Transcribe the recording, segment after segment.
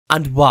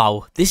And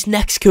wow, this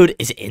next code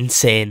is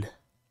insane.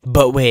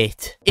 But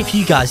wait, if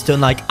you guys don't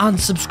like and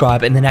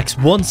subscribe in the next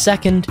 1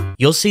 second,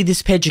 you'll see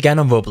this page again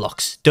on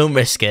Roblox. Don't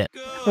risk it.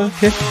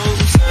 Okay.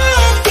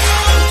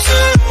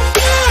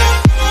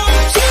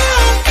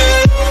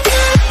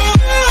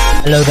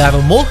 Hello there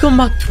and welcome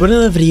back to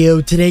another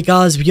video. Today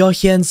guys, we are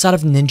here inside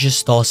of Ninja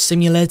Star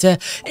Simulator.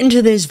 In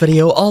today's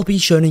video, I'll be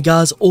showing you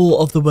guys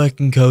all of the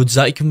working codes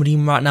that you can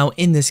redeem right now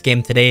in this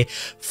game today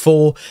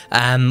for,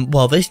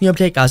 well, this new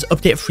update guys,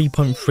 update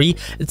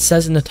 3.3. It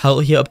says in the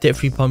title here, update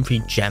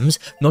 3.3 gems.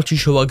 Not too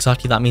sure what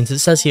exactly that means. It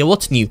says here,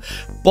 what's new?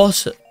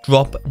 Boss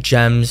drop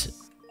gems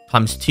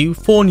times 2,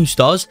 4 new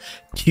stars,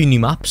 2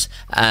 new maps.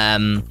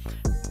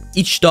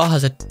 Each star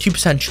has a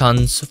 2%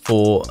 chance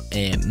for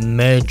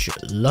merge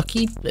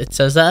lucky, it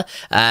says there.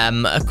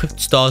 Equipped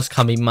stars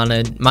can be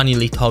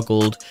manually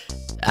toggled.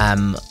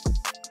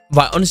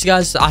 Right, honestly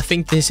guys, I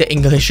think this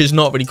English is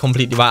not really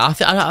completely right.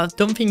 I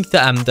don't think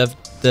that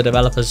the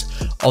developers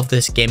of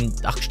this game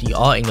actually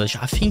are English.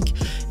 I think,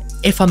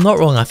 if I'm not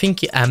wrong, I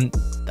think I'm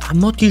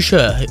not too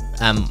sure.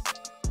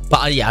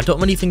 But yeah, I don't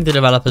really think the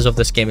developers of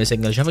this game is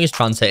English. I think it's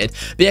translated.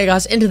 But yeah,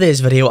 guys, in today's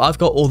video, I've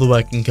got all the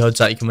working codes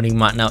that you can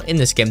redeem right now in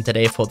this game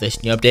today for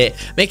this new update,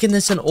 making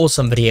this an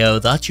awesome video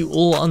that you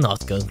all are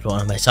not going to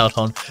want to miss out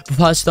on.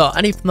 Before I start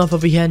anything off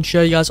over here and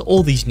show you guys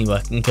all these new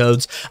working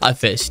codes, I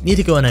first need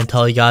to go in and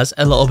tell you guys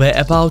a little bit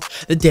about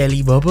the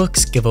daily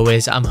Robux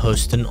giveaways I'm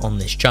hosting on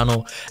this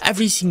channel.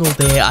 Every single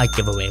day, I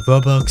give away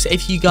Robux.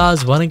 If you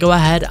guys want to go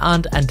ahead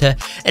and enter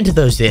into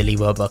those daily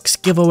Robux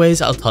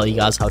giveaways, I'll tell you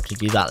guys how to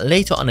do that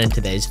later on in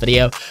today's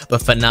video.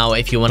 But for now,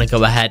 if you want to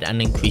go ahead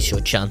and increase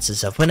your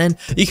chances of winning,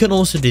 you can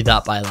also do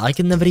that by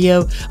liking the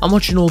video and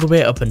watching all the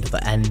way up until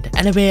the end.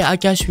 Anyway, I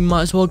guess we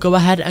might as well go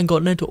ahead and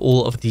get into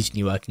all of these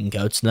new working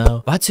codes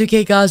now. That's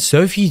okay guys,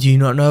 so if you do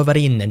not know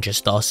already in Ninja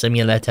Star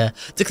Simulator,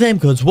 to claim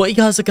codes, what you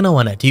guys are going to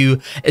want to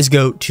do is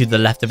go to the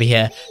left over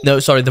here, no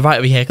sorry, the right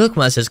over here, click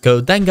where it says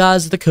code, then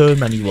guys, the code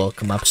menu will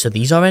come up. So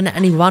these are in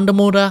any random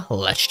order.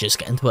 Let's just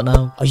get into it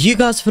now. Are you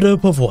guys fed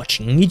up of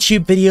watching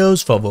YouTube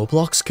videos for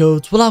Roblox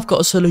codes? Well, I've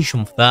got a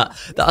solution for that.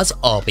 That's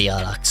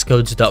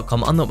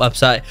rblxcodes.com. On that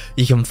website,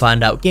 you can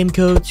find out game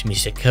codes,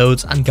 music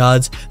codes, and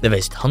guides. There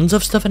is tons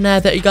of stuff in there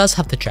that you guys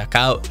have to check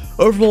out.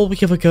 Overall, we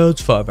give codes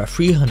for over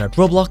 300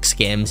 Roblox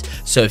games,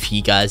 so if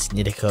you guys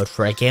need a code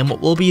for a game, it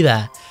will be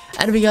there.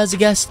 Anyway guys, I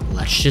guess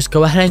let's just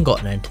go ahead and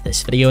get into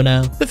this video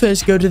now. The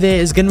first code today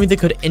is going to be the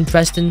code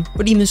interesting.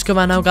 Redeem this code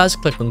right now guys,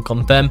 click on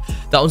confirm.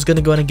 That one's going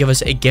to go in and give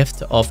us a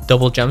gift of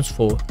double gems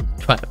for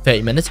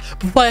 30 minutes.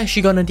 Before I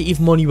actually got into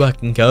even more new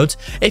working codes,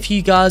 if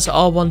you guys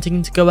are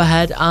wanting to go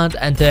ahead and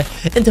enter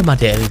into my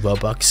daily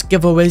Robux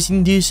giveaways, you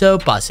can do so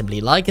by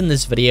simply liking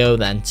this video,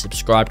 then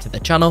subscribe to the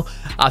channel.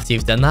 After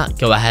you've done that,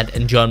 go ahead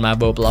and join my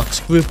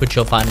Roblox group, which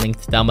you'll find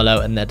linked down below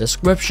in the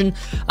description.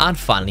 And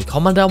finally,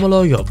 comment down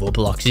below your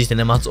Roblox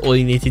username. That's all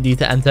you need to do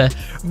to enter.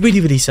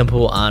 Really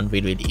simple and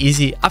really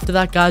easy. After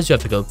that guys, you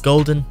have to go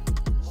golden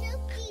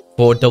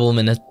for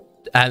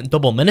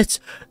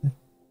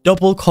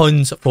double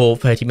coins for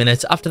 30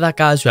 minutes. After that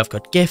guys, we have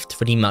got gift,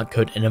 redeem that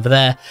code in over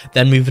there.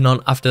 Then moving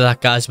on, after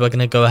that guys, we're going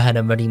to go ahead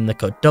and redeem the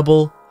code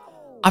double.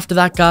 After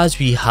that guys,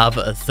 we have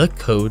the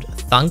code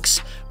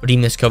thanks.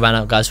 Redeem this code right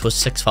now guys for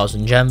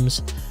 6,000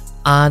 gems.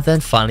 And then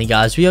finally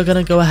guys, we are going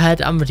to go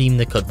ahead and redeem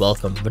the code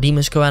welcome. Redeem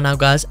this code right now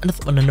guys, and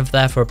put one over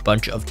there for a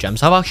bunch of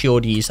gems. I've actually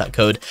already used that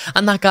code.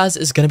 And that guys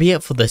is going to be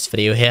it for this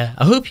video here.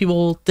 I hope you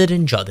all did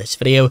enjoy this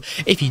video.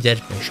 If you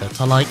did, make sure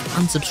to like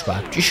and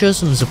subscribe to show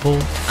some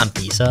support, and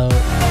peace out.